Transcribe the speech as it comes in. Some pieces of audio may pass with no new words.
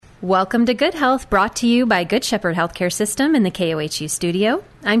Welcome to Good Health, brought to you by Good Shepherd Healthcare System in the KOHU studio.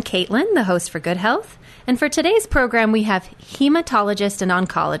 I'm Caitlin, the host for Good Health. And for today's program, we have hematologist and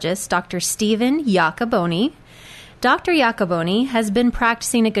oncologist Dr. Stephen Iacoboni. Dr. Iacoboni has been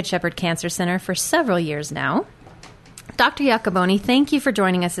practicing at Good Shepherd Cancer Center for several years now. Dr. Iacoboni, thank you for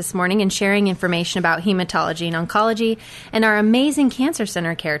joining us this morning and sharing information about hematology and oncology and our amazing cancer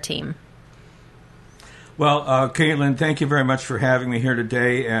center care team. Well, Caitlin, thank you very much for having me here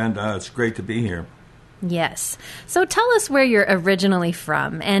today, and it's great to be here. Yes. So tell us where you're originally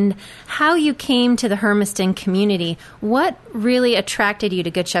from and how you came to the Hermiston community. What really attracted you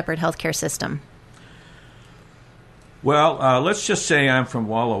to Good Shepherd Healthcare System? Well, let's just say I'm from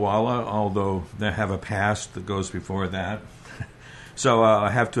Walla Walla, although I have a past that goes before that. So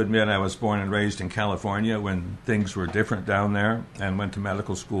I have to admit I was born and raised in California when things were different down there and went to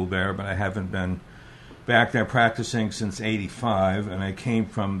medical school there, but I haven't been back there practicing since 85, and I came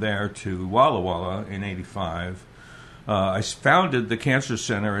from there to Walla Walla in 85. I founded the Cancer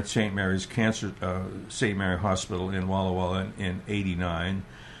Center at St. Mary's St. Mary Hospital in Walla Walla in 89.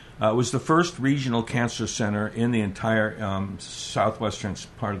 It was the first regional cancer center in the entire southwestern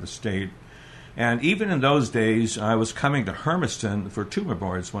part of the state. And even in those days, I was coming to Hermiston for tumor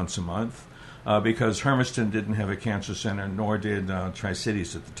boards once a month because Hermiston didn't have a cancer center, nor did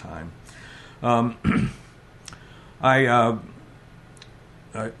Tri-Cities at the time. I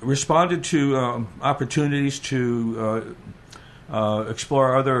responded to opportunities to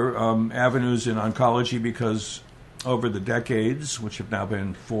explore other avenues in oncology because over the decades, which have now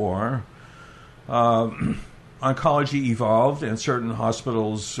been 4, oncology evolved and certain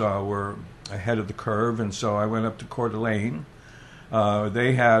hospitals were ahead of the curve, and so I went up to Coeur d'Alene.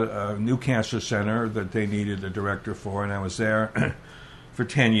 They had a new cancer center that they needed a director for, and I was there for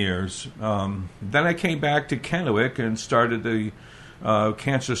 10 years. Then I came back to Kennewick and started the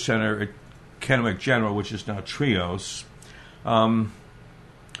cancer center at Kennewick General, which is now Trios.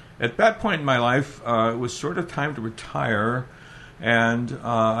 At that point in my life, it was sort of time to retire, and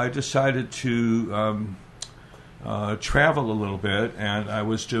I decided to travel a little bit, and I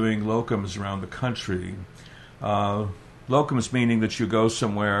was doing locums around the country. Locums meaning that you go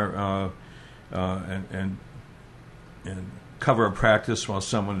somewhere and cover a practice while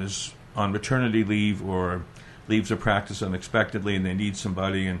someone is on maternity leave or leaves a practice unexpectedly and they need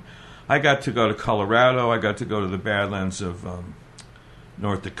somebody. And I got to go to Colorado. I got to go to the Badlands of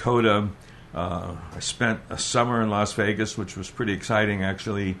North Dakota. I spent a summer in Las Vegas, which was pretty exciting,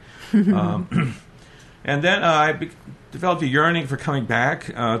 actually. And then I developed a yearning for coming back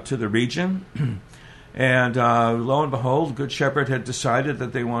to the region. And lo and behold, Good Shepherd had decided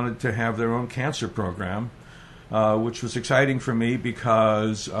that they wanted to have their own cancer program. Which was exciting for me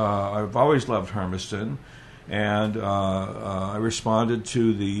because I've always loved Hermiston, and I responded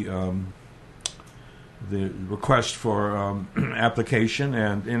to the request for application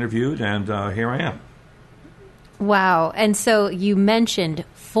and interviewed, and here I am. Wow. And so you mentioned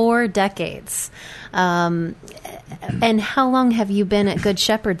 4 decades. And how long have you been at Good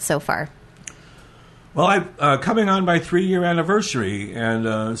Shepherd so far? Well, I'm coming on my 3-year anniversary,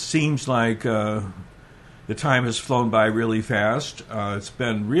 and seems like the time has flown by really fast. It's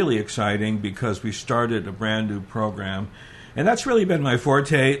been really exciting because we started a brand new program. And that's really been my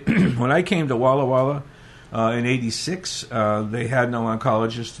forte. When I came to Walla Walla in 86, they had no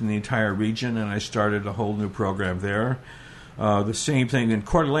oncologist in the entire region, and I started a whole new program there. The same thing in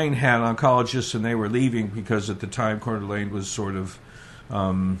Coeur d'Alene had oncologists, and they were leaving because at the time Coeur d'Alene was sort of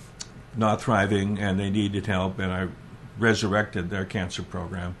not thriving, and they needed help, and I resurrected their cancer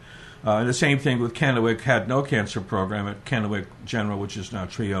program. And the same thing with Kennewick, had no cancer program at Kennewick General, which is now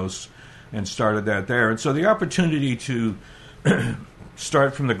Trios, and started that there. And so the opportunity to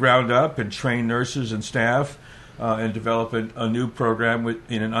start from the ground up and train nurses and staff and develop a new program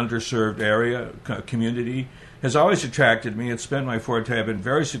in an underserved area, community, has always attracted me. It's been my forte. I've been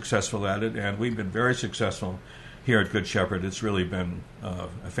very successful at it, and we've been very successful here at Good Shepherd. It's really been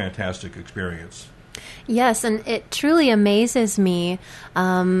a fantastic experience. Yes, and it truly amazes me.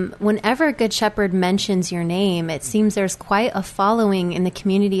 Whenever Good Shepherd mentions your name, it seems there's quite a following in the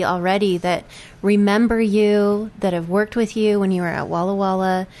community already that remember you, that have worked with you when you were at Walla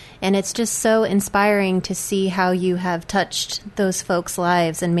Walla, and it's just so inspiring to see how you have touched those folks'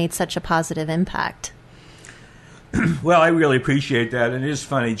 lives and made such a positive impact. Well, I really appreciate that, and it is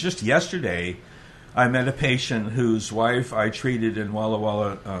funny. Just yesterday, I met a patient whose wife I treated in Walla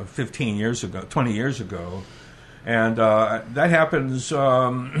Walla 20 years ago. And that happens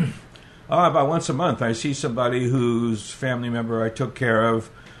about once a month. I see somebody whose family member I took care of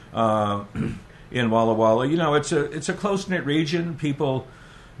in Walla Walla. You know, it's a close-knit region. People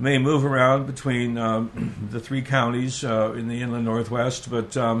may move around between the three counties in the inland Northwest,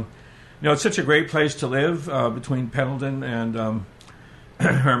 but it's such a great place to live between Pendleton and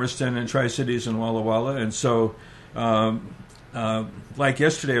Hermiston and Tri-Cities and Walla Walla. And so, like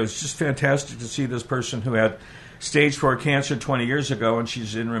yesterday, it was just fantastic to see this person who had stage 4 cancer 20 years ago, and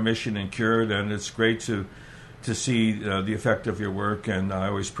she's in remission and cured, and it's great to see the effect of your work, and I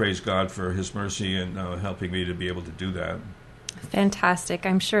always praise God for His mercy and helping me to be able to do that. Fantastic.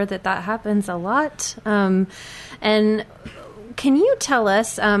 I'm sure that happens a lot. And can you tell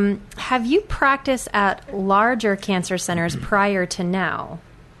us, have you practiced at larger cancer centers prior to now?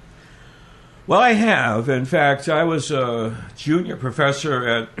 Well, I have. In fact, I was a junior professor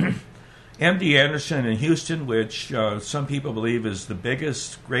at MD Anderson in Houston, which some people believe is the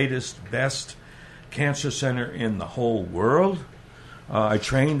biggest, greatest, best cancer center in the whole world. I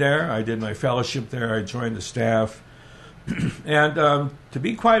trained there. I did my fellowship there. I joined the staff. And to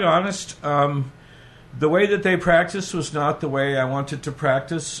be quite honest, the way that they practiced was not the way I wanted to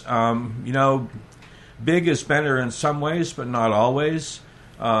practice. Big is better in some ways, but not always.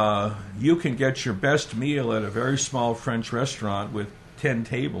 You can get your best meal at a very small French restaurant with 10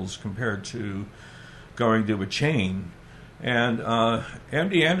 tables compared to going to a chain. And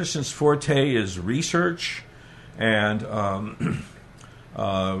MD Anderson's forte is research and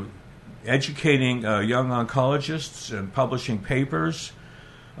educating young oncologists and publishing papers.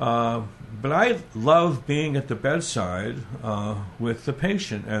 But I love being at the bedside with the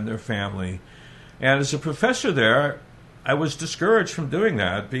patient and their family. And as a professor there, I was discouraged from doing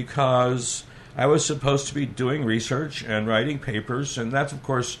that because I was supposed to be doing research and writing papers, and that's, of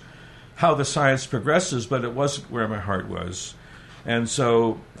course, how the science progresses, but it wasn't where my heart was. And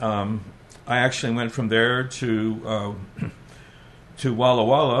so I actually went from there to Walla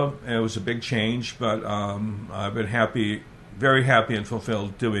Walla. It was a big change, but I've been happy, very happy and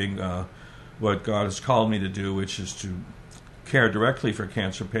fulfilled doing what God has called me to do, which is to care directly for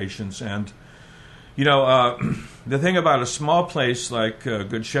cancer patients. And, the thing about a small place like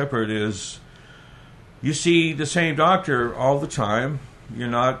Good Shepherd is you see the same doctor all the time. You're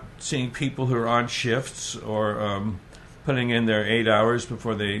not seeing people who are on shifts or putting in their 8 hours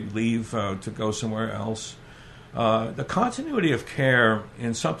before they leave to go somewhere else. The continuity of care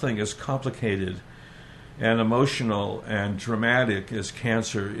in something as complicated and emotional and dramatic as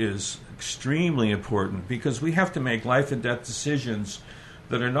cancer is extremely important because we have to make life and death decisions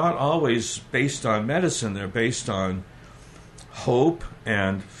that are not always based on medicine. They're based on hope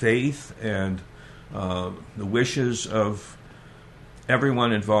and faith and the wishes of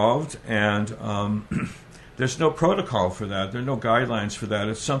everyone involved, and there's no protocol for that. There are no guidelines for that.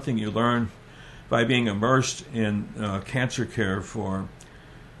 It's something you learn by being immersed in cancer care for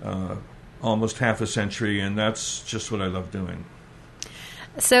almost half a century, and that's just what I love doing.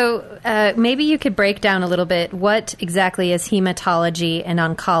 So maybe you could break down a little bit what exactly is hematology and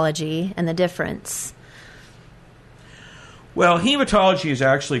oncology and the difference. Well, hematology is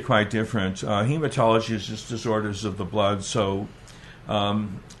actually quite different. Hematology is just disorders of the blood, so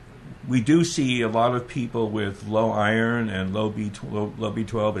we do see a lot of people with low iron and low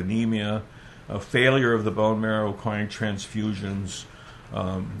B12 anemia, a failure of the bone marrow requiring transfusions,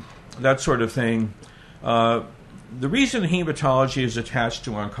 that sort of thing. The reason hematology is attached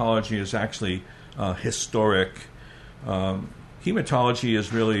to oncology is actually historic. Hematology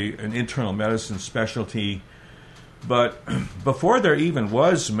is really an internal medicine specialty, but before there even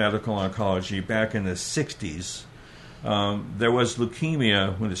was medical oncology back in the 60s, there was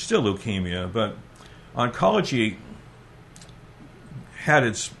leukemia, when it's still leukemia, but oncology had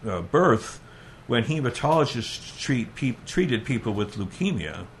its birth when hematologists treated people with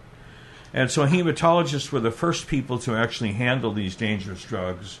leukemia. And so hematologists were the first people to actually handle these dangerous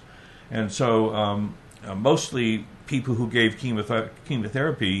drugs. And so mostly people who gave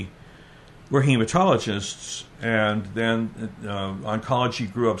chemotherapy were hematologists, and then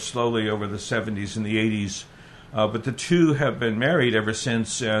oncology grew up slowly over the 70s and the 80s. But the two have been married ever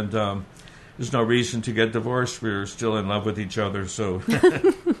since, and there's no reason to get divorced. We're still in love with each other. So,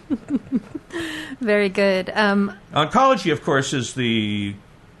 very good. Oncology, of course, is the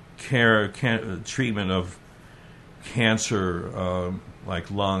treatment of cancer like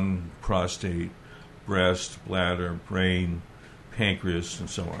lung, prostate, breast, bladder, brain, pancreas, and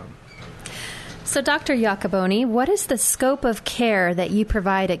so on. So, Dr. Iacoboni, what is the scope of care that you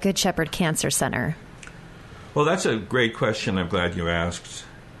provide at Good Shepherd Cancer Center? Well, that's a great question. I'm glad you asked.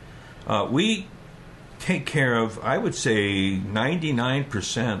 We take care of, I would say,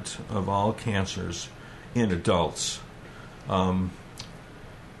 99% of all cancers in adults.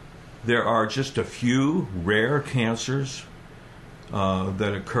 There are just a few rare cancers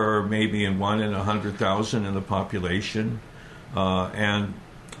that occur maybe in 1 in 100,000 in the population. And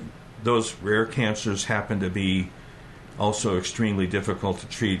those rare cancers happen to be also extremely difficult to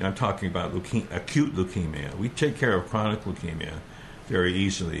treat. I'm talking about acute leukemia. We take care of chronic leukemia very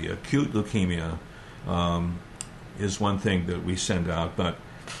easily. Acute leukemia is one thing that we send out, but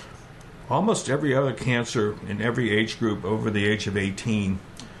almost every other cancer in every age group over the age of 18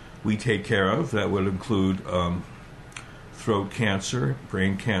 we take care of. That would include throat cancer,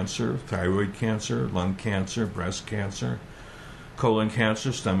 brain cancer, thyroid cancer, lung cancer, breast cancer, colon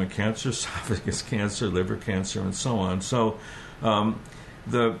cancer, stomach cancer, esophagus cancer, liver cancer, and so on. So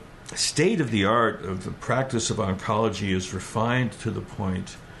the state of the art of the practice of oncology is refined to the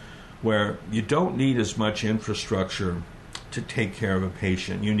point where you don't need as much infrastructure to take care of a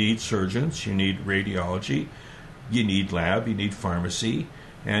patient. You need surgeons, you need radiology, you need lab, you need pharmacy,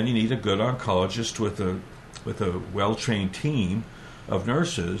 and you need a good oncologist with a well-trained team of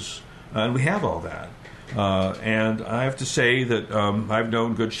nurses, and we have all that. And I have to say that I've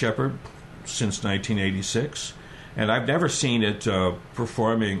known Good Shepherd since 1986, and I've never seen it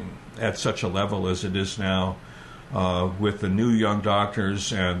performing at such a level as it is now with the new young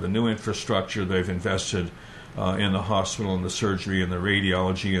doctors and the new infrastructure they've invested in the hospital and the surgery and the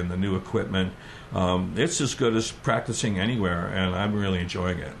radiology and the new equipment. It's as good as practicing anywhere, and I'm really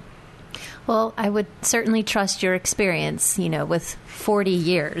enjoying it. Well, I would certainly trust your experience, with 40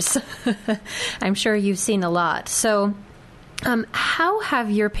 years. I'm sure you've seen a lot. So how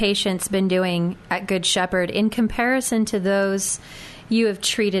have your patients been doing at Good Shepherd in comparison to those you have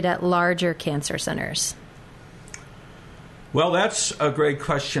treated at larger cancer centers? Well, that's a great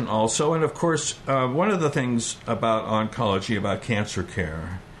question also. And of course, one of the things about oncology, about cancer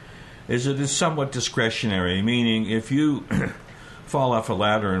care, is it is somewhat discretionary, meaning if you fall off a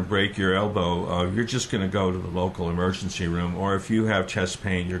ladder and break your elbow, you're just going to go to the local emergency room. Or if you have chest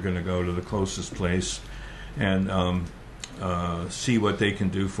pain, you're going to go to the closest place and see what they can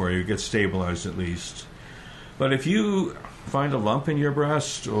do for you, get stabilized at least. But if you find a lump in your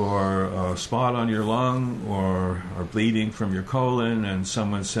breast or a spot on your lung or are bleeding from your colon and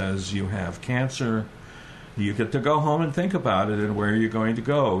someone says you have cancer, you get to go home and think about it and where you're going to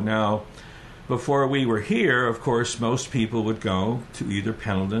go. Now, before we were here, of course, most people would go to either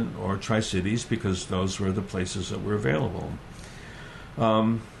Pendleton or Tri-Cities because those were the places that were available.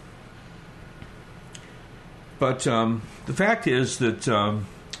 But the fact is that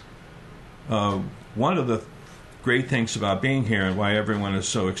one of the great things about being here and why everyone is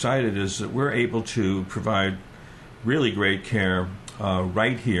so excited is that we're able to provide really great care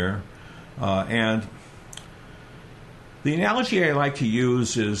right here. And the analogy I like to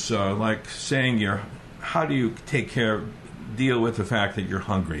use is like saying how do you deal with the fact that you're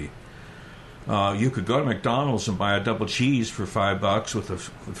hungry? You could go to McDonald's and buy a double cheese for $5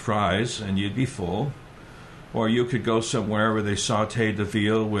 with fries and you'd be full. Or you could go somewhere where they sauteed the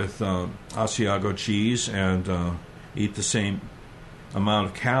veal with Asiago cheese and eat the same amount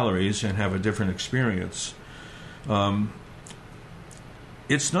of calories and have a different experience.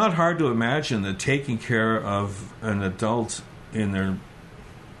 It's not hard to imagine that taking care of an adult in their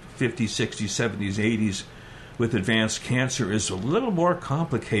 50s, 60s, 70s, 80s with advanced cancer is a little more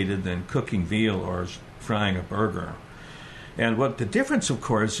complicated than cooking veal or frying a burger. And what the difference, of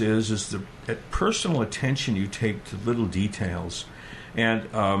course, is the personal attention you take to little details.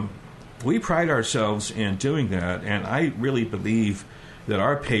 And we pride ourselves in doing that. And I really believe that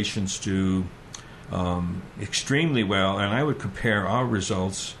our patients do extremely well. And I would compare our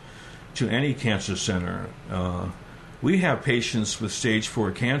results to any cancer center. We have patients with stage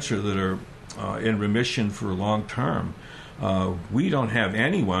 4 cancer that are in remission for long term. We don't have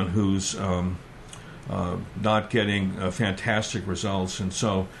anyone who's not getting fantastic results. And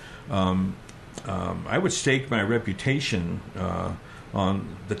so I would stake my reputation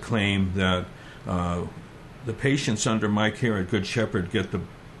on the claim that the patients under my care at Good Shepherd get the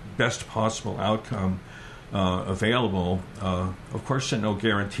best possible outcome available. Of course, there are no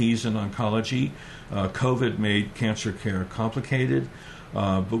guarantees in oncology. COVID made cancer care complicated,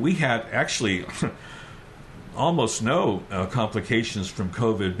 but we had actually almost no complications from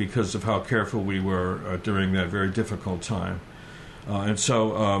COVID because of how careful we were during that very difficult time. And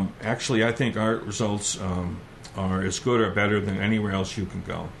so actually I think our results are as good or better than anywhere else you can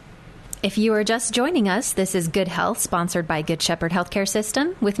go. If you are just joining us, this is Good Health, sponsored by Good Shepherd Healthcare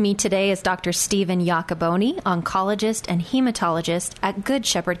System. With me today is Dr. Stephen Iacoboni, oncologist and hematologist at Good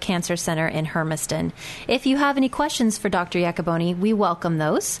Shepherd Cancer Center in Hermiston. If you have any questions for Dr. Iacoboni, we welcome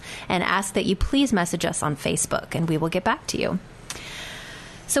those and ask that you please message us on Facebook, and we will get back to you.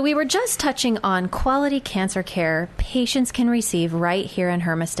 So we were just touching on quality cancer care patients can receive right here in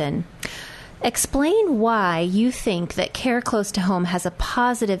Hermiston. Explain why you think that care close to home has a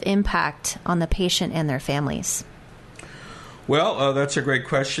positive impact on the patient and their families. Well, that's a great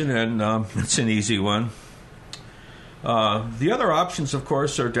question, and it's an easy one. The other options, of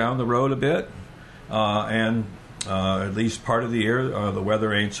course, are down the road a bit, and at least part of the year, the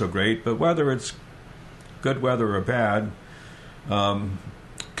weather ain't so great. But whether it's good weather or bad,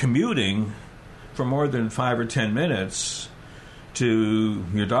 commuting for more than 5 or 10 minutes to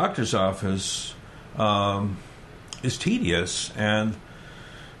your doctor's office is tedious. And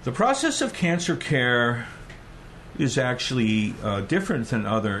the process of cancer care is actually different than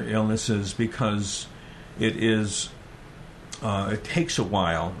other illnesses because it takes a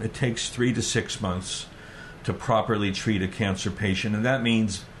while. It takes 3 to 6 months to properly treat a cancer patient, and that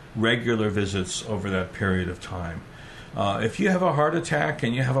means regular visits over that period of time. If you have a heart attack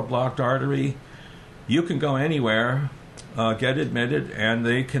and you have a blocked artery, you can go anywhere, get admitted, and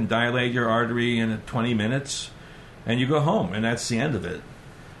they can dilate your artery in 20 minutes, and you go home, and that's the end of it.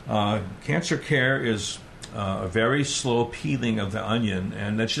 Cancer care is a very slow peeling of the onion,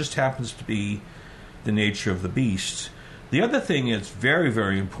 and that just happens to be the nature of the beast. The other thing that's very,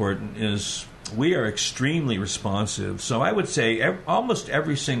 very important is we are extremely responsive. So I would say almost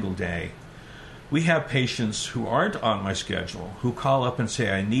every single day, we have patients who aren't on my schedule who call up and say,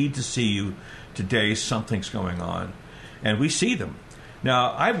 I need to see you today, something's going on. And we see them.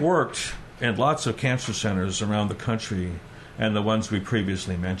 Now, I've worked in lots of cancer centers around the country and the ones we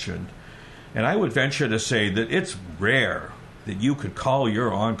previously mentioned. And I would venture to say that it's rare that you could call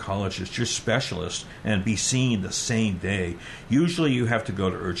your oncologist, your specialist, and be seen the same day. Usually you have to go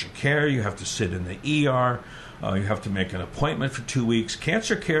to urgent care, you have to sit in the ER, you have to make an appointment for 2 weeks.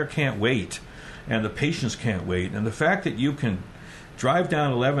 Cancer care can't wait, and the patients can't wait. And the fact that you can drive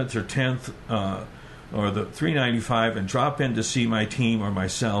down 11th or 10th or the 395 and drop in to see my team or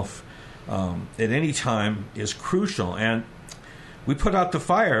myself at any time is crucial. And we put out the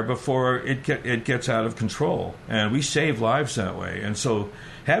fire before it gets out of control, and we save lives that way. And so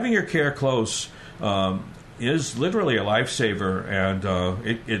having your care close is literally a lifesaver, and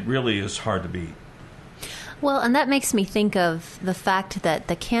it really is hard to beat. Well, and that makes me think of the fact that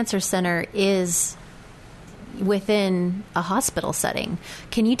the cancer center is within a hospital setting.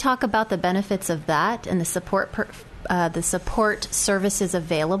 Can you talk about the benefits of that and the support services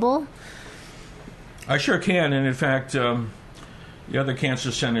available? I sure can, and in fact, the other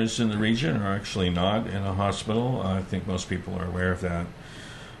cancer centers in the region are actually not in a hospital. I think most people are aware of that.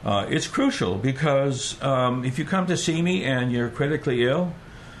 It's crucial because if you come to see me and you're critically ill,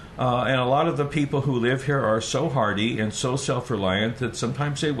 and a lot of the people who live here are so hardy and so self-reliant that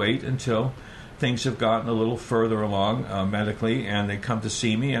sometimes they wait until things have gotten a little further along medically, and they come to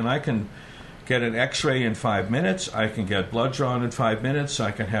see me, and I can get an x-ray in 5 minutes, I can get blood drawn in 5 minutes,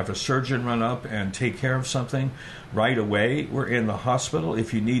 I can have a surgeon run up and take care of something right away. We're in the hospital.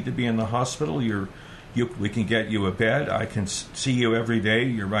 If you need to be in the hospital, we can get you a bed. I can see you every day.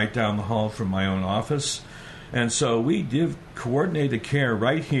 You're right down the hall from my own office. And so we give coordinated care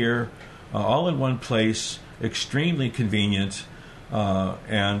right here, all in one place, extremely convenient,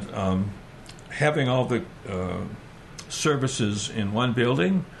 and having all the services in one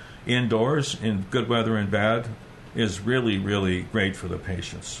building, indoors, in good weather and bad, is really, really great for the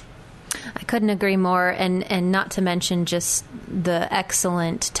patients. I couldn't agree more, and not to mention just the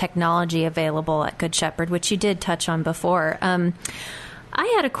excellent technology available at Good Shepherd, which you did touch on before. I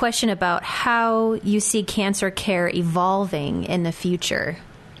had a question about how you see cancer care evolving in the future.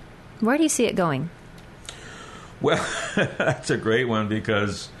 Where do you see it going? Well, that's a great one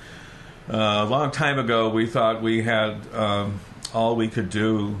because a long time ago we thought we had all we could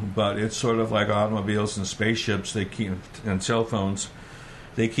do, but it's sort of like automobiles and spaceships and cell phones.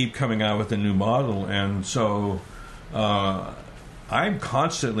 They keep coming out with a new model, and so I'm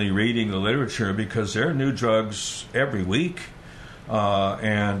constantly reading the literature because there are new drugs every week,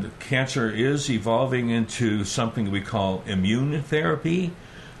 and cancer is evolving into something we call immune therapy,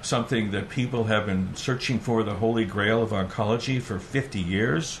 something that people have been searching for, the holy grail of oncology, for 50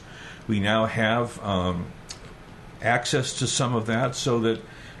 years. We now have access to some of that, so that,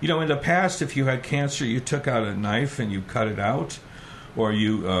 in the past, if you had cancer, you took out a knife and you cut it out, or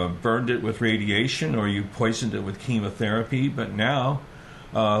you burned it with radiation, or you poisoned it with chemotherapy. But now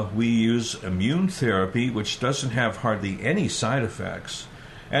we use immune therapy, which doesn't have hardly any side effects,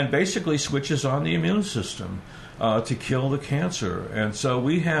 and basically switches on the immune system to kill the cancer. And so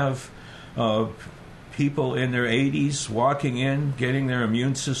we have people in their 80s walking in, getting their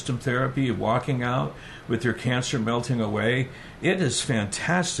immune system therapy, walking out with their cancer melting away. It is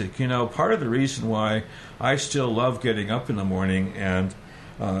fantastic. You know, part of the reason why I still love getting up in the morning and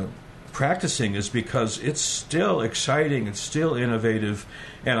practicing is because it's still exciting, it's still innovative,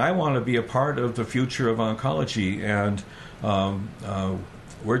 and I want to be a part of the future of oncology, and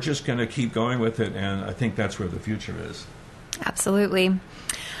we're just going to keep going with it, and I think that's where the future is. Absolutely.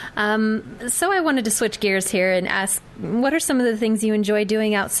 So I wanted to switch gears here and ask, what are some of the things you enjoy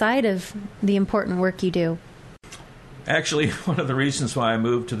doing outside of the important work you do? Actually, one of the reasons why I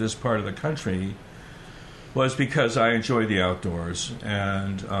moved to this part of the country was because I enjoy the outdoors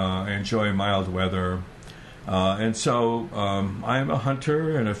and I enjoy mild weather. And so I'm a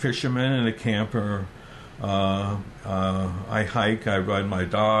hunter and a fisherman and a camper. I hike, I ride my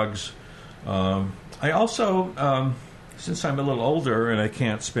dogs. I also, since I'm a little older and I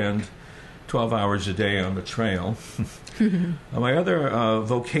can't spend 12 hours a day on the trail, my other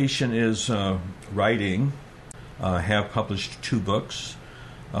vocation is writing. I have published 2 books.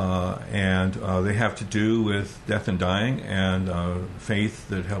 And they have to do with death and dying and faith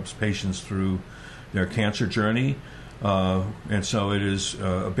that helps patients through their cancer journey. And so it is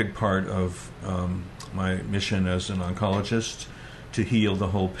a big part of my mission as an oncologist to heal the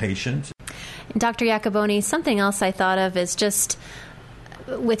whole patient. Dr. Iacoboni, something else I thought of is just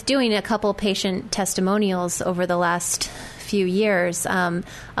with doing a couple patient testimonials over the last few years, a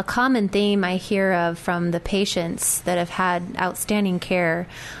common theme I hear of from the patients that have had outstanding care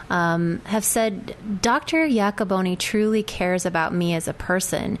have said, Dr. Iacoboni truly cares about me as a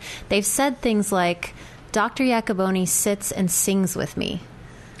person. They've said things like, Dr. Iacoboni sits and sings with me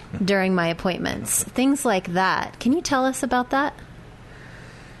during my appointments. Things like that. Can you tell us about that?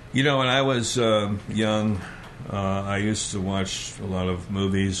 You know, when I was young, I used to watch a lot of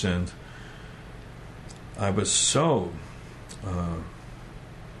movies, and I was so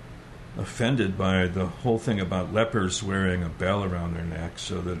offended by the whole thing about lepers wearing a bell around their neck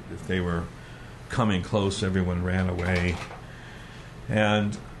so that if they were coming close, everyone ran away.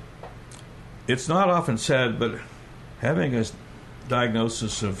 And it's not often said, but having a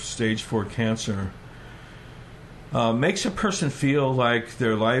diagnosis of stage 4 cancer makes a person feel like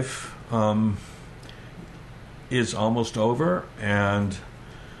their life is almost over, and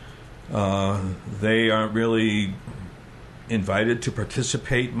they aren't really invited to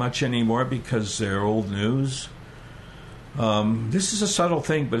participate much anymore because they're old news. This is a subtle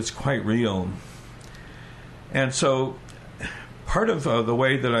thing, but it's quite real. And so part of the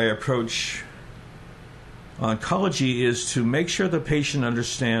way that I approach oncology is to make sure the patient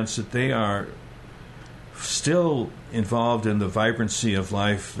understands that they are still involved in the vibrancy of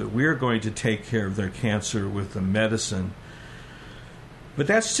life, that we're going to take care of their cancer with the medicine. But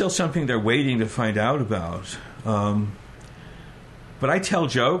that's still something they're waiting to find out about. But I tell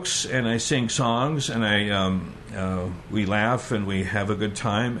jokes and I sing songs and we laugh and we have a good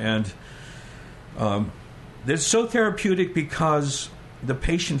time, and it's so therapeutic because the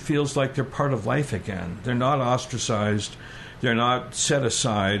patient feels like they're part of life again. They're not ostracized. They're not set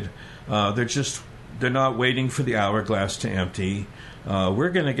aside. They're not waiting for the hourglass to empty. We're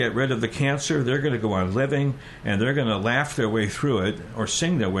going to get rid of the cancer. They're going to go on living, and they're going to laugh their way through it or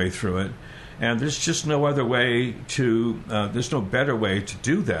sing their way through it. And there's just no other way there's no better way to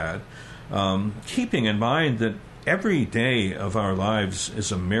do that. Keeping in mind that every day of our lives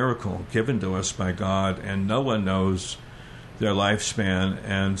is a miracle given to us by God, and no one knows their lifespan.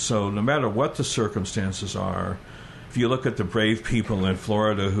 And so no matter what the circumstances are, if you look at the brave people in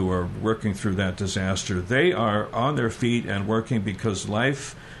Florida who are working through that disaster, they are on their feet and working because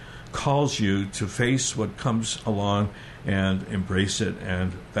life calls you to face what comes along and embrace it,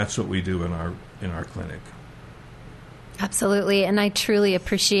 and that's what we do in our clinic. Absolutely, and I truly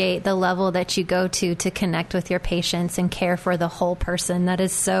appreciate the level that you go to connect with your patients and care for the whole person. That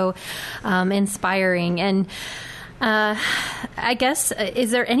is so inspiring. And I guess, is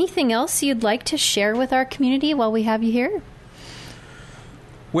there anything else you'd like to share with our community while we have you here?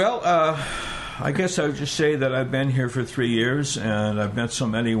 Well, I guess I would just say that I've been here for 3 years, and I've met so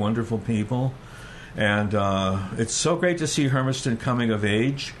many wonderful people. And it's so great to see Hermiston coming of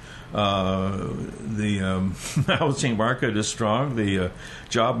age. The housing market is strong. The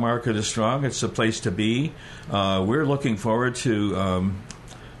job market is strong. It's a place to be. We're looking forward to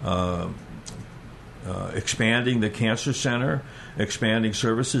expanding the cancer center, expanding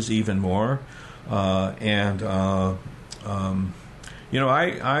services even more. I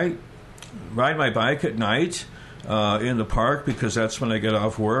ride my bike at night in the park because that's when I get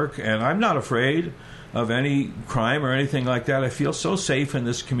off work, and I'm not afraid. of any crime or anything like that. I feel so safe in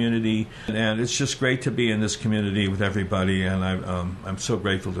this community, and it's just great to be in this community with everybody, and I'm so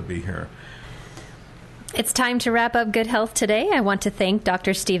grateful to be here. It's time to wrap up Good Health today. I want to thank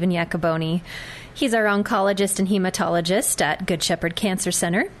Dr. Stephen Iacoboni. He's our oncologist and hematologist at Good Shepherd Cancer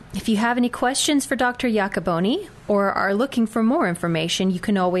Center. If you have any questions for Dr. Iacoboni or are looking for more information, you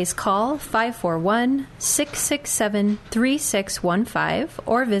can always call 541-667-3615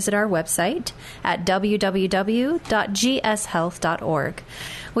 or visit our website at www.gshealth.org.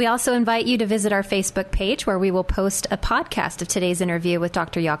 We also invite you to visit our Facebook page, where we will post a podcast of today's interview with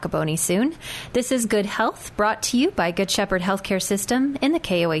Dr. Iacoboni soon. This is Good Health, brought to you by Good Shepherd Healthcare System in the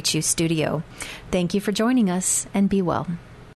KOHU studio. Thank you for joining us, and be well.